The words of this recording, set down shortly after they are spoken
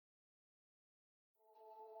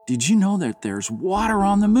Did you know that there's water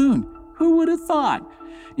on the moon? Who would have thought?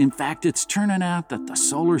 In fact, it's turning out that the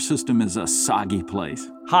solar system is a soggy place.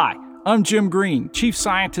 Hi, I'm Jim Green, Chief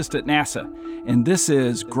Scientist at NASA, and this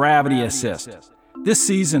is Gravity Assist. This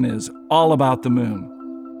season is all about the moon.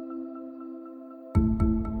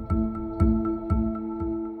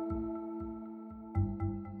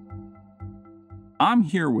 I'm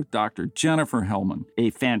here with Dr. Jennifer Heldmann,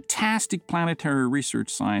 a fantastic planetary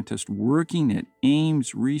research scientist working at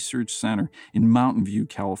Ames Research Center in Mountain View,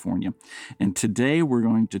 California. And today we're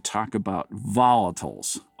going to talk about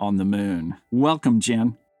volatiles on the moon. Welcome,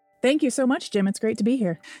 Jen. Thank you so much, Jim. It's great to be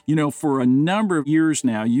here. You know, for a number of years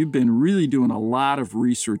now, you've been really doing a lot of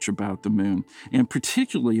research about the moon, and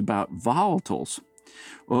particularly about volatiles.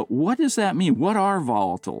 Well, what does that mean? What are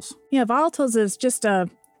volatiles? Yeah, volatiles is just a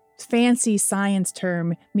fancy science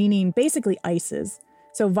term meaning basically ices.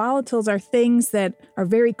 So volatiles are things that are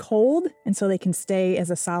very cold, and so they can stay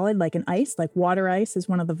as a solid like an ice, like water ice is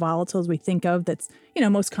one of the volatiles we think of that's,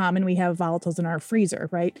 most common. We have volatiles in our freezer,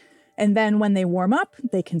 right? And then when they warm up,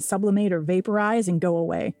 they can sublimate or vaporize and go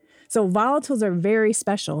away. So volatiles are very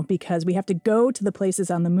special because we have to go to the places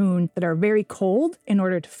on the moon that are very cold in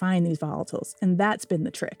order to find these volatiles. And that's been the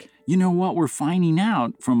trick. You know, what we're finding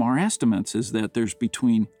out from our estimates is that there's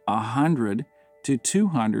between 100 to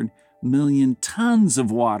 200 million tons of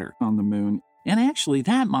water on the moon. And actually,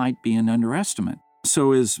 that might be an underestimate.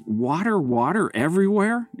 So is water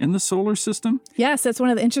everywhere in the solar system? Yes, that's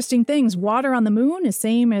one of the interesting things. Water on the moon is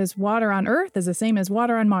same as water on Earth, is the same as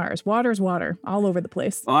water on Mars. Water's water all over the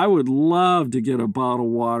place. I would love to get a bottle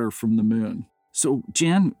of water from the moon. So,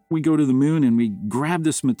 Jen, we go to the moon and we grab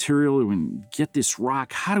this material and get this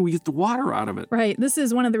rock. How do we get the water out of it? Right. This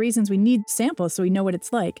is one of the reasons we need samples so we know what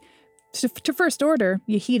it's like. To first order,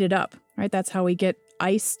 you heat it up, right? That's how we get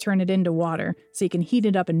ice, turn it into water. So you can heat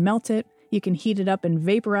it up and melt it. You can heat it up and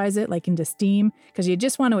vaporize it, like into steam, because you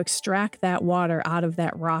just want to extract that water out of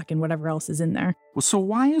that rock and whatever else is in there. Well, so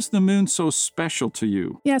why is the moon so special to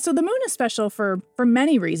you? Yeah, so the moon is special for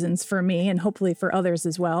many reasons for me and hopefully for others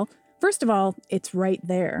as well. First of all, it's right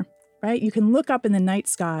there, right? You can look up in the night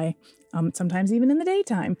sky, sometimes even in the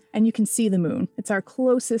daytime, and you can see the moon. It's our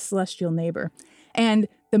closest celestial neighbor. And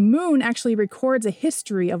the moon actually records a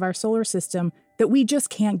history of our solar system that we just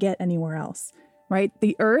can't get anywhere else. Right?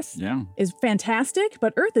 The Earth is fantastic,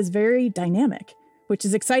 but Earth is very dynamic, which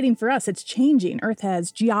is exciting for us. It's changing. Earth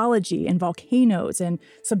has geology and volcanoes and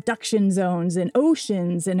subduction zones and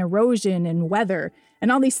oceans and erosion and weather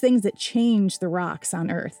and all these things that change the rocks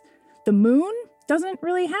on Earth. The moon doesn't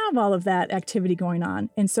really have all of that activity going on.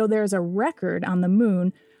 And so there's a record on the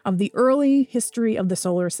moon of the early history of the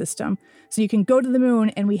solar system. So you can go to the moon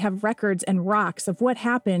and we have records and rocks of what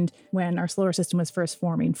happened when our solar system was first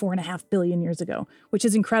forming 4.5 billion years ago, which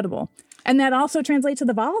is incredible. And that also translates to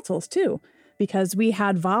the volatiles too, because we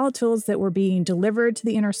had volatiles that were being delivered to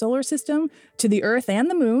the inner solar system, to the Earth and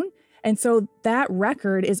the moon. And so that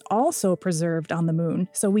record is also preserved on the moon.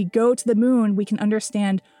 So we go to the moon, we can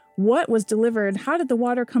understand what was delivered. How did the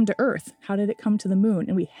water come to Earth? How did it come to the moon?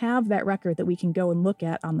 And we have that record that we can go and look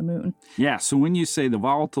at on the moon. Yeah, so when you say the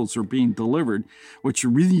volatiles are being delivered, what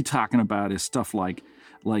you're really talking about is stuff like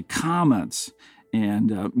comets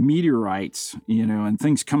and meteorites, and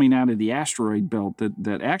things coming out of the asteroid belt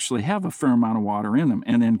that actually have a fair amount of water in them,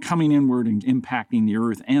 and then coming inward and impacting the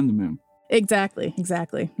Earth and the moon. Exactly.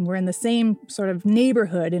 We're in the same sort of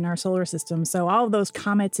neighborhood in our solar system. So all of those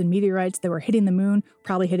comets and meteorites that were hitting the moon,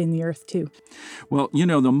 probably hitting the Earth too. Well,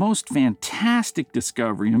 the most fantastic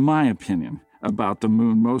discovery, in my opinion, about the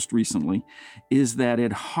moon most recently is that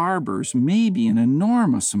it harbors maybe an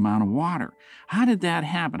enormous amount of water. How did that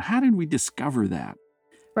happen? How did we discover that?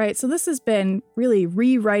 Right. So this has been really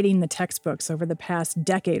rewriting the textbooks over the past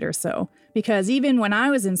decade or so, because even when I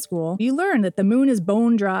was in school, you learned that the moon is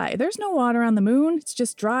bone dry. There's no water on the moon. It's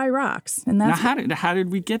just dry rocks. And that's now, how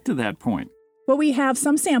did we get to that point? Well, we have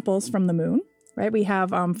some samples from the moon, right? We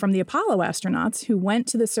have from the Apollo astronauts who went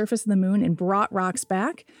to the surface of the moon and brought rocks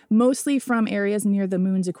back, mostly from areas near the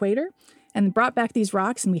moon's equator, and brought back these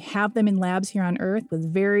rocks. And we have them in labs here on Earth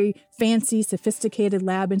with very fancy, sophisticated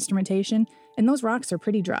lab instrumentation. And those rocks are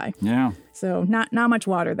pretty dry. Yeah. So not much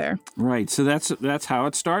water there. Right. So that's how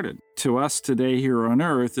it started. To us today here on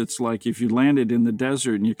Earth, it's like if you landed in the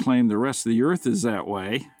desert and you claim the rest of the Earth is that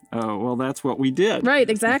way. Well, that's what we did. Right.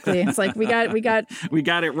 Exactly. It's like we got we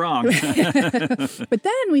got it wrong. But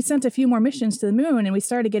then we sent a few more missions to the moon, and we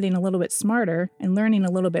started getting a little bit smarter and learning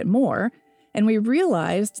a little bit more. And we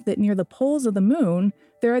realized that near the poles of the moon,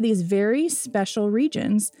 there are these very special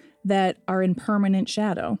regions that are in permanent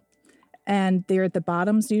shadow. And they're at the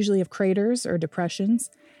bottoms usually of craters or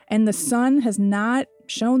depressions. And the sun has not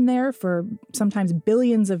shown there for sometimes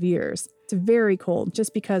billions of years. It's very cold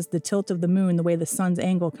just because the tilt of the moon, the way the sun's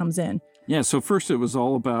angle comes in. Yeah, so first it was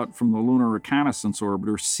all about, from the Lunar Reconnaissance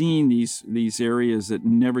Orbiter, seeing these areas that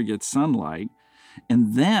never get sunlight,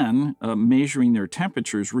 and then measuring their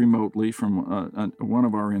temperatures remotely from one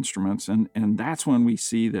of our instruments. And that's when we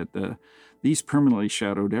see that these permanently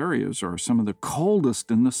shadowed areas are some of the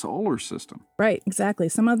coldest in the solar system. Right, exactly.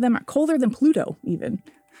 Some of them are colder than Pluto, even.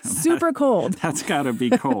 Super cold. That's got to be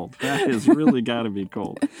cold. That has really got to be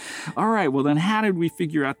cold. All right, well then how did we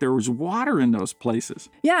figure out there was water in those places?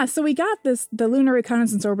 Yeah, so we got the Lunar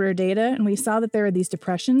Reconnaissance Orbiter data, and we saw that there were these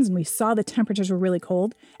depressions, and we saw the temperatures were really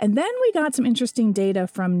cold. And then we got some interesting data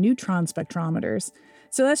from neutron spectrometers.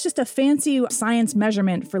 So that's just a fancy science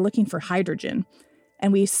measurement for looking for hydrogen.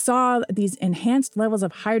 And we saw these enhanced levels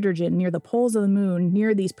of hydrogen near the poles of the moon,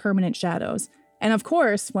 near these permanent shadows. And of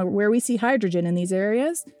course, where we see hydrogen in these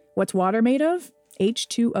areas, what's water made of?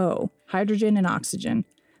 H2O, hydrogen and oxygen.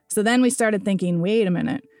 So then we started thinking, wait a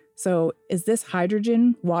minute. So is this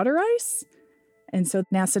hydrogen water ice? And so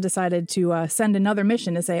NASA decided to send another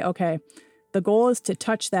mission to say, okay, the goal is to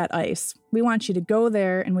touch that ice. We want you to go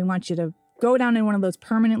there, and we want you to go down in one of those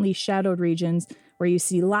permanently shadowed regions where you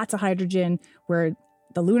see lots of hydrogen, where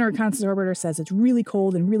the Lunar Reconnaissance Orbiter says it's really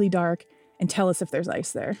cold and really dark, and tell us if there's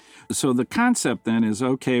ice there. So the concept then is,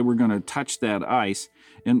 okay, we're going to touch that ice.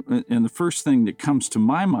 And the first thing that comes to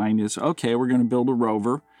my mind is, okay, we're going to build a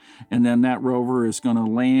rover. And then that rover is going to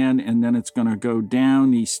land, and then it's going to go down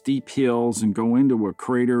these steep hills and go into a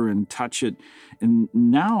crater and touch it. And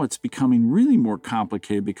now it's becoming really more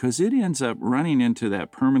complicated because it ends up running into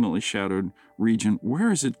that permanently shadowed region.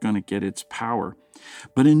 Where is it going to get its power?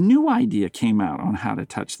 But a new idea came out on how to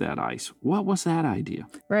touch that ice. What was that idea?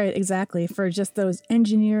 Right, exactly. For just those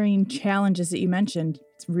engineering challenges that you mentioned,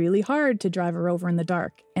 it's really hard to drive a rover in the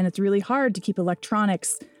dark. And it's really hard to keep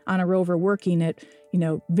electronics on a rover working at,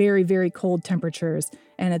 very, very cold temperatures.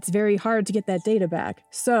 And it's very hard to get that data back.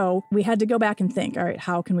 So we had to go back and think, all right,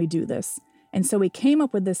 how can we do this? And so we came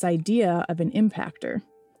up with this idea of an impactor.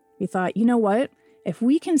 We thought, you know what? If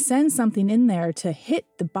we can send something in there to hit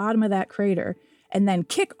the bottom of that crater and then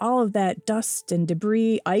kick all of that dust and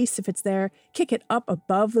debris, ice if it's there, kick it up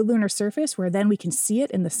above the lunar surface where then we can see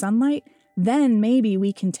it in the sunlight, then maybe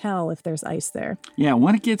we can tell if there's ice there. Yeah,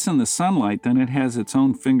 when it gets in the sunlight, then it has its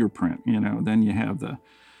own fingerprint. Then you have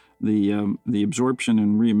the absorption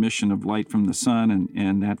and re-emission of light from the sun,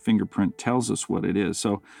 and that fingerprint tells us what it is.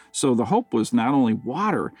 So the hope was not only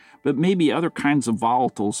water, but maybe other kinds of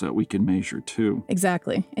volatiles that we can measure too.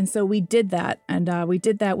 Exactly. And so we did that. And we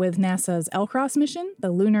did that with NASA's LCROSS mission,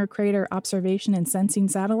 the Lunar Crater Observation and Sensing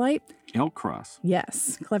Satellite. LCROSS.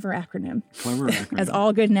 Yes, clever acronym. Clever acronym. As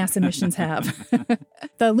all good NASA missions have.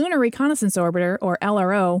 The Lunar Reconnaissance Orbiter, or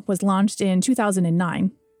LRO, was launched in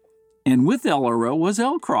 2009. And with LRO was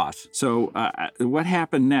LCROSS. So what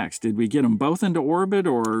happened next? Did we get them both into orbit,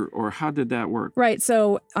 or how did that work? Right.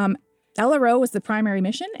 So LRO was the primary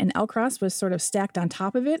mission, and LCROSS was sort of stacked on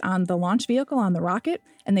top of it on the launch vehicle, on the rocket.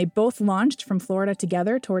 And they both launched from Florida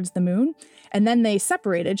together towards the moon. And then they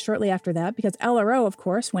separated shortly after that because LRO, of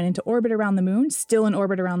course, went into orbit around the moon, still in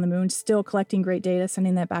orbit around the moon, still collecting great data,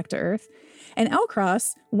 sending that back to Earth. And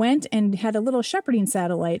LCROSS went and had a little shepherding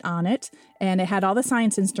satellite on it, and it had all the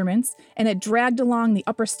science instruments, and it dragged along the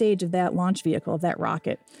upper stage of that launch vehicle, of that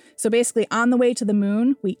rocket. So basically, on the way to the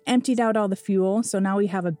moon, we emptied out all the fuel, so now we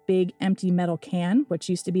have a big empty metal can, which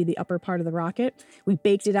used to be the upper part of the rocket. We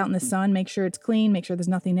baked it out in the sun, make sure it's clean, make sure there's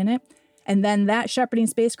nothing in it. And then that shepherding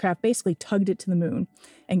spacecraft basically tugged it to the moon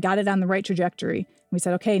and got it on the right trajectory. We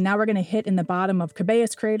said, okay, now we're going to hit in the bottom of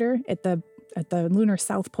Cabeus crater at the lunar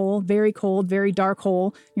South Pole, very cold, very dark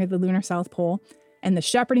hole near the lunar South Pole. And the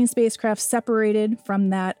shepherding spacecraft separated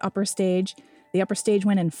from that upper stage. The upper stage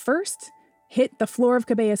went in first, hit the floor of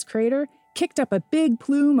Cabeus crater, kicked up a big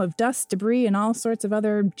plume of dust, debris, and all sorts of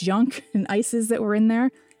other junk and ices that were in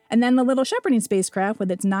there. And then the little shepherding spacecraft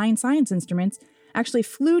with its 9 science instruments actually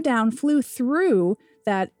flew through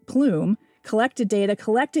that plume, collected data,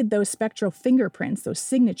 collected those spectral fingerprints, those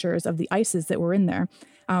signatures of the ices that were in there.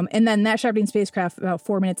 And then that shepherding spacecraft, about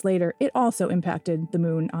 4 minutes later, it also impacted the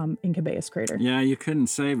moon in Cabeus crater. Yeah, you couldn't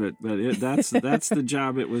save it, but that's the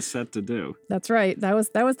job it was set to do. That's right. That was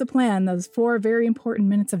the plan. Those 4 very important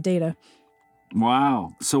minutes of data.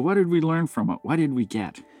 Wow. So what did we learn from it? What did we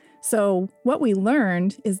get? So what we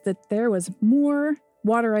learned is that there was more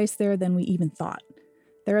water ice there than we even thought.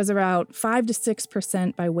 There is about 5 to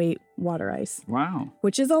 6% by weight water ice. Wow.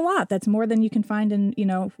 Which is a lot. That's more than you can find in,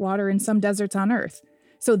 water in some deserts on Earth.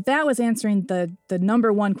 So that was answering the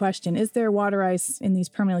number one question. Is there water ice in these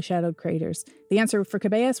permanently shadowed craters? The answer for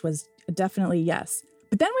Cabeus was definitely yes.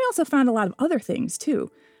 But then we also found a lot of other things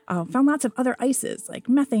too. Found lots of other ices like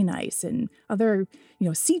methane ice and other,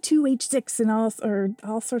 C2H6 and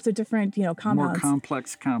all sorts of different, compounds. More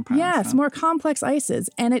complex compounds. Yes, more complex ices.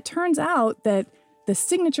 And it turns out that the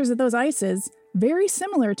signatures of those ices very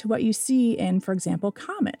similar to what you see in, for example,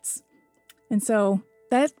 comets. And so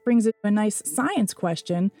that brings up a nice science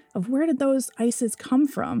question of where did those ices come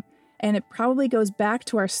from? And it probably goes back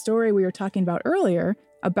to our story we were talking about earlier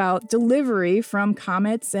about delivery from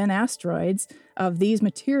comets and asteroids of these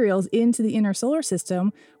materials into the inner solar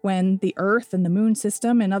system when the Earth and the Moon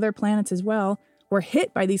system and other planets as well were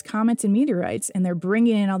hit by these comets and meteorites, and they're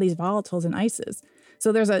bringing in all these volatiles and ices.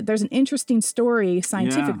 So there's an interesting story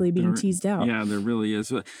scientifically being teased out. Yeah, there really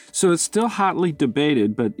is. So it's still hotly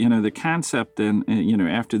debated, but the concept then,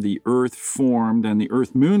 after the Earth formed and the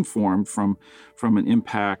Earth-Moon formed from an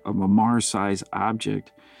impact of a Mars-sized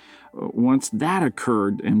object, once that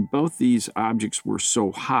occurred and both these objects were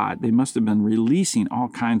so hot, they must have been releasing all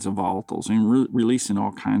kinds of volatiles and releasing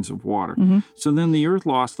all kinds of water. Mm-hmm. So then the Earth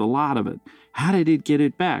lost a lot of it. How did it get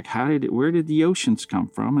it back? Where did the oceans come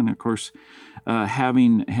from? And of course,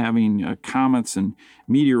 having comets and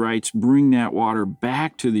meteorites bring that water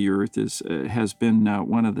back to the Earth has been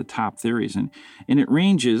one of the top theories. And it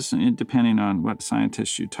ranges, depending on what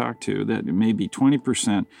scientists you talk to, that it may be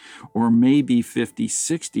 20% or maybe 50,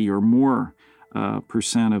 60 or more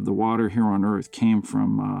percent of the water here on Earth came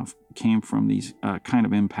from these kind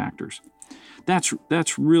of impactors.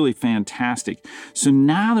 That's really fantastic. So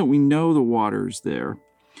now that we know the water's there,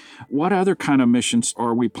 what other kind of missions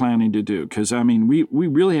are we planning to do? Because, we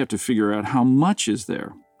really have to figure out how much is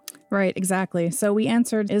there. Right, exactly. So we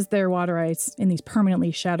answered, is there water ice in these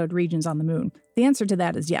permanently shadowed regions on the moon? The answer to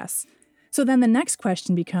that is yes. So then the next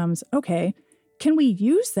question becomes, okay, can we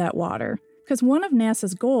use that water? Because one of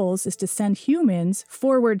NASA's goals is to send humans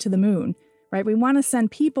forward to the moon, right? We want to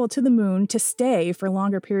send people to the moon to stay for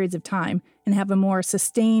longer periods of time and have a more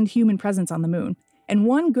sustained human presence on the moon. And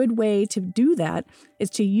one good way to do that is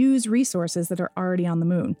to use resources that are already on the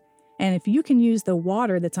moon. And if you can use the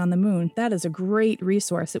water that's on the moon, that is a great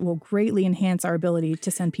resource. It will greatly enhance our ability to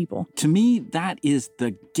send people. To me, that is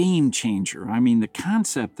the game changer. The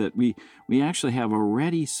concept that we actually have a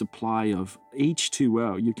ready supply of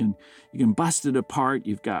H2O. You can bust it apart.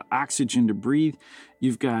 You've got oxygen to breathe.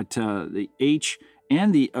 You've got the H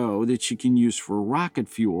and the O that you can use for rocket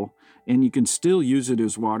fuel, and you can still use it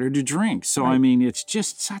as water to drink. So, right. It's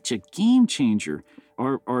just such a game changer.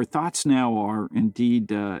 Our thoughts now are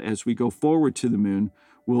indeed, as we go forward to the moon,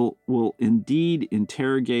 we'll indeed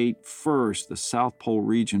interrogate first the South Pole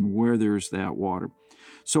region where there's that water.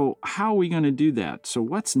 So how are we going to do that? So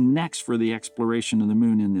what's next for the exploration of the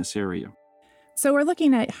moon in this area? So we're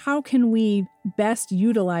looking at how can we best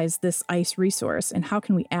utilize this ice resource and how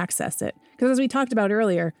can we access it? Because as we talked about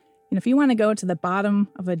earlier, if you want to go to the bottom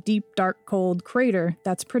of a deep, dark, cold crater,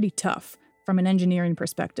 that's pretty tough from an engineering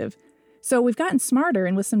perspective. So we've gotten smarter,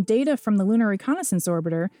 and with some data from the Lunar Reconnaissance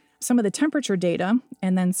Orbiter, some of the temperature data,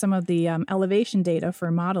 and then some of the elevation data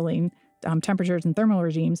for modeling temperatures and thermal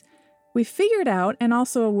regimes, we figured out, and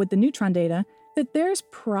also with the neutron data, that there's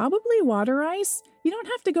probably water ice. You don't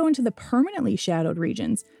have to go into the permanently shadowed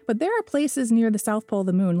regions, but there are places near the South Pole of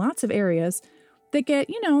the moon, lots of areas, that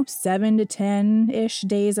get, 7 to 10-ish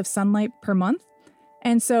days of sunlight per month.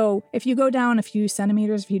 And so if you go down a few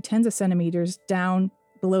centimeters, a few tens of centimeters down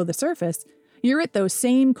below the surface, you're at those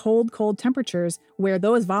same cold temperatures where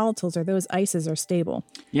those volatiles or those ices are stable.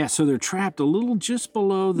 Yeah, so they're trapped a little just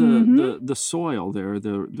below the soil there,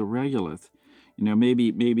 the regolith.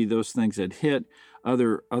 Maybe those things had hit,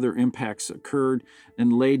 other impacts occurred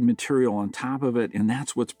and laid material on top of it, and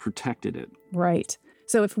that's what's protected it. Right.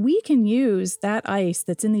 So if we can use that ice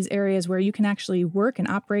that's in these areas where you can actually work and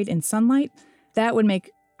operate in sunlight, that would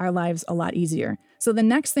make our lives a lot easier. So the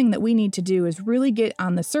next thing that we need to do is really get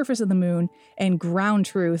on the surface of the moon and ground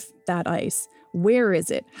truth that ice. Where is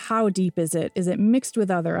it? How deep is it? Is it mixed with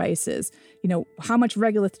other ices? How much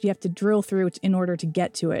regolith do you have to drill through in order to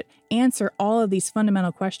get to it? Answer all of these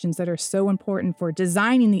fundamental questions that are so important for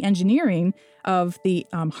designing the engineering of the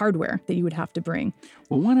hardware that you would have to bring.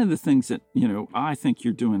 Well, one of the things that, I think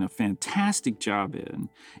you're doing a fantastic job in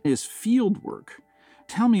is field work.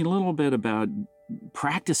 Tell me a little bit about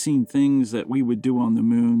practicing things that we would do on the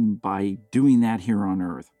moon by doing that here on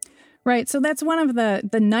Earth. Right. So that's one of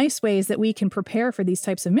the nice ways that we can prepare for these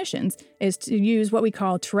types of missions is to use what we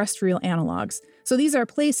call terrestrial analogs. So these are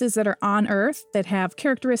places that are on Earth that have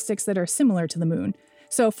characteristics that are similar to the moon.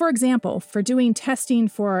 So for example, for doing testing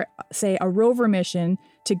for, say, a rover mission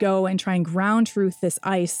to go and try and ground truth this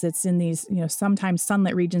ice that's in these, sometimes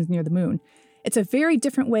sunlit regions near the moon, It's a very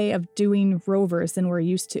different way of doing rovers than we're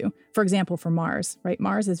used to. For example, for Mars, right?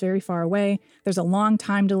 Mars is very far away. There's a long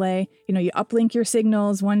time delay. You uplink your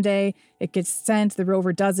signals one day, it gets sent, the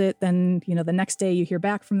rover does it. Then, the next day you hear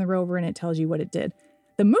back from the rover and it tells you what it did.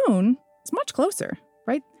 The moon is much closer,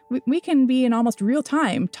 right? We can be in almost real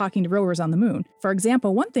time talking to rovers on the moon. For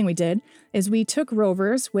example, one thing we did is we took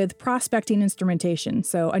rovers with prospecting instrumentation,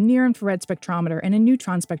 so a near-infrared spectrometer and a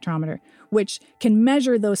neutron spectrometer, which can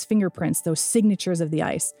measure those fingerprints, those signatures of the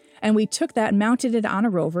ice. And we took that and mounted it on a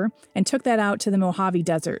rover and took that out to the Mojave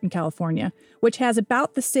Desert in California, which has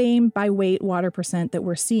about the same by weight water percent that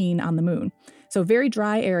we're seeing on the moon. So very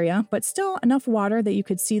dry area, but still enough water that you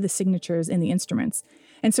could see the signatures in the instruments.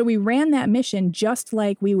 And so we ran that mission just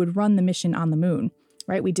like we would run the mission on the moon,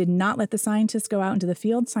 right? We did not let the scientists go out into the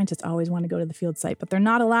field. Scientists always want to go to the field site, but they're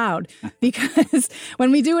not allowed because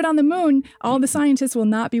when we do it on the moon, all the scientists will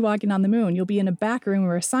not be walking on the moon. You'll be in a back room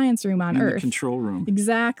or a science room on Earth. The control room.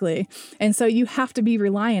 Exactly. And so you have to be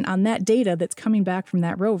reliant on that data that's coming back from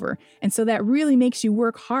that rover. And so that really makes you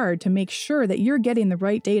work hard to make sure that you're getting the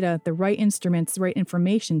right data, the right instruments, the right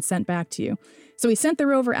information sent back to you. So we sent the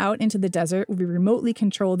rover out into the desert. We remotely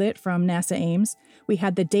controlled it from NASA Ames. We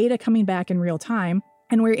had the data coming back in real time,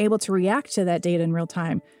 and we were able to react to that data in real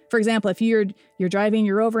time. For example, if you're driving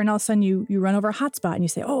your rover and all of a sudden you run over a hot spot and you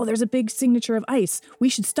say, oh, there's a big signature of ice. We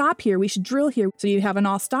should stop here. We should drill here. So you have an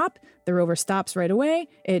all stop. The rover stops right away.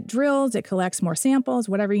 It drills. It collects more samples,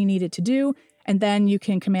 whatever you need it to do. And then you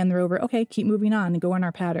can command the rover, okay, keep moving on and go on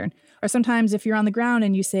our pattern. Or sometimes if you're on the ground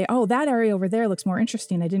and you say, oh, that area over there looks more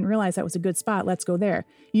interesting. I didn't realize that was a good spot. Let's go there.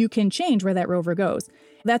 You can change where that rover goes.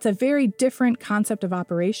 That's a very different concept of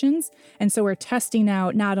operations. And so we're testing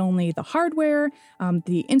out not only the hardware,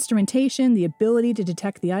 the instrumentation, the ability to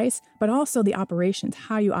detect the ice, but also the operations,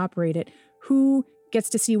 how you operate it, who gets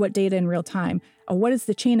to see what data in real time. What is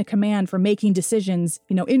the chain of command for making decisions,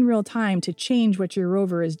 in real time to change what your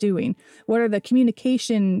rover is doing? What are the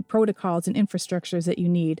communication protocols and infrastructures that you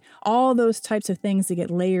need? All those types of things that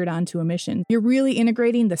get layered onto a mission. You're really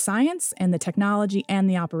integrating the science and the technology and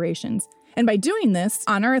the operations. And by doing this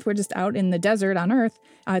on Earth, we're just out in the desert on Earth.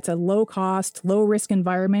 It's a low-cost, low-risk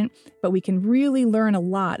environment, but we can really learn a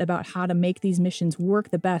lot about how to make these missions work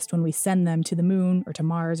the best when we send them to the moon or to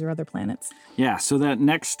Mars or other planets. Yeah, so that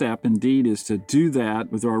next step indeed is to do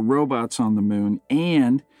that with our robots on the moon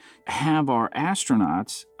and have our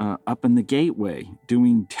astronauts up in the Gateway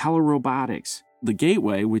doing telerobotics. The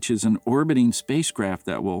Gateway, which is an orbiting spacecraft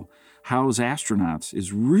that will house astronauts,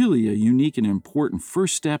 is really a unique and important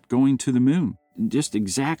first step going to the moon. Just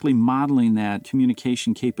exactly modeling that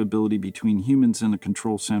communication capability between humans in the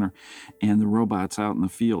control center and the robots out in the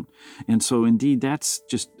field. And so indeed, that's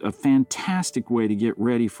just a fantastic way to get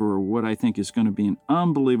ready for what I think is going to be an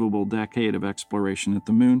unbelievable decade of exploration at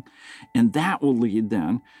the moon. And that will lead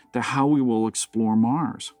then to how we will explore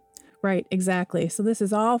Mars. Right, exactly. So this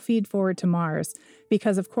is all feed forward to Mars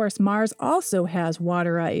because, of course, Mars also has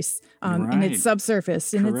water ice in its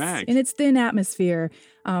subsurface, in its thin atmosphere.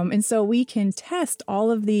 And so we can test all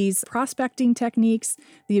of these prospecting techniques,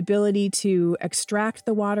 the ability to extract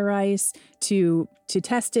the water ice, to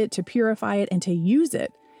test it, to purify it, and to use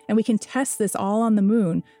it. And we can test this all on the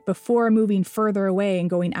moon before moving further away and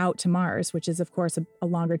going out to Mars, which is, of course, a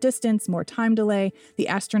longer distance, more time delay. The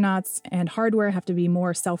astronauts and hardware have to be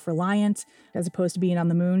more self-reliant as opposed to being on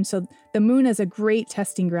the moon. So the moon is a great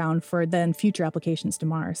testing ground for then future applications to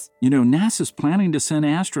Mars. NASA's planning to send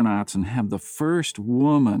astronauts and have the first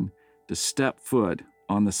woman to step foot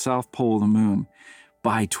on the south pole of the moon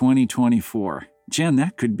by 2024. Jen,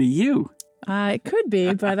 that could be you. It could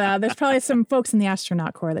be, but there's probably some folks in the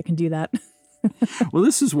astronaut corps that can do that. Well,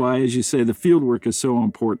 this is why, as you say, the field work is so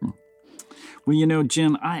important. Well,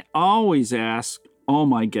 Jen, I always ask all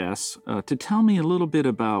my guests to tell me a little bit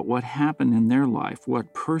about what happened in their life,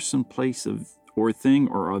 what person, place, or thing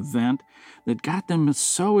or event that got them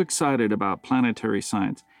so excited about planetary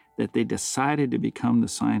science that they decided to become the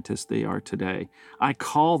scientists they are today. I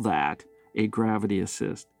call that a gravity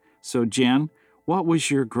assist. So, Jen, what was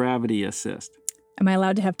your gravity assist? Am I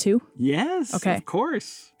allowed to have two? Yes, okay. Of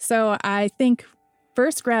course. So I think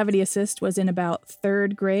first gravity assist was in about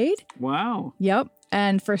third grade. Wow. Yep.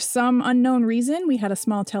 And for some unknown reason, we had a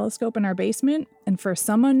small telescope in our basement. And for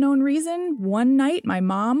some unknown reason, one night my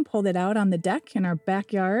mom pulled it out on the deck in our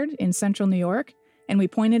backyard in central New York, and we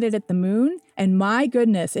pointed it at the moon. And my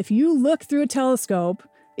goodness, if you look through a telescope,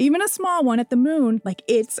 even a small one at the moon,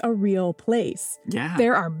 it's a real place. Yeah.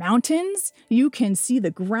 There are mountains. You can see the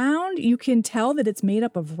ground. You can tell that it's made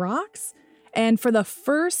up of rocks. And for the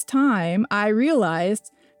first time, I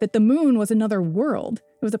realized that the moon was another world,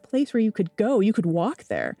 It was a place where you could go, you could walk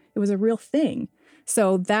there. It was a real thing.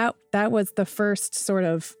 So that was the first sort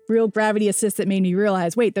of real gravity assist that made me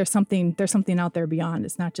realize, wait, there's something out there beyond.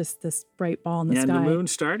 It's not just this bright ball in the sky. And the moon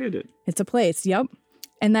started it. It's a place, yep.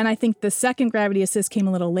 And then I think the second gravity assist came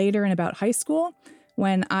a little later in about high school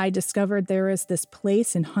when I discovered there is this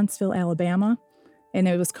place in Huntsville, Alabama, and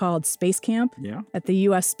it was called Space Camp at the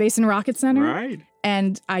U.S. Space and Rocket Center. Right.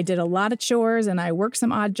 And I did a lot of chores and I worked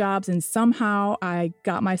some odd jobs and somehow I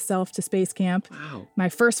got myself to Space Camp. Wow. My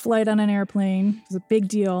first flight on an airplane was a big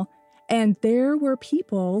deal. And there were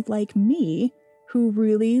people like me who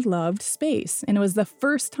really loved space. And it was the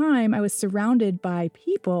first time I was surrounded by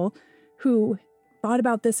people who thought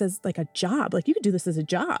about this as like a job. Like you could do this as a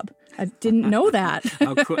job. I didn't know that.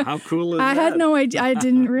 How cool is that? I had no idea. I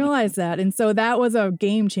didn't realize that. And so that was a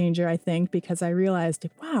game changer, I think, because I realized,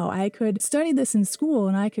 wow, I could study this in school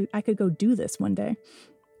and I could go do this one day.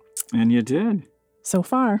 And you did. So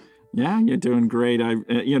far. Yeah, you're doing great.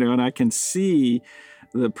 And I can see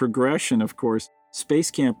the progression, of course.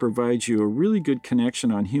 Space Camp provides you a really good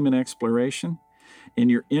connection on human exploration and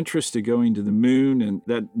your interest in going to the moon, and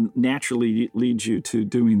that naturally leads you to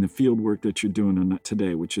doing the field work that you're doing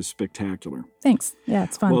today, which is spectacular. Thanks. Yeah,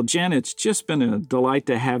 it's fun. Well, Jen, it's just been a delight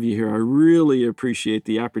to have you here. I really appreciate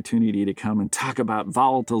the opportunity to come and talk about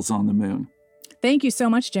volatiles on the moon. Thank you so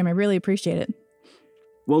much, Jim. I really appreciate it.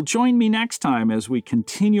 Well, join me next time as we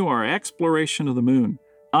continue our exploration of the moon.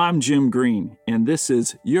 I'm Jim Green, and this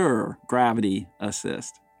is your Gravity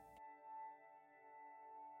Assist.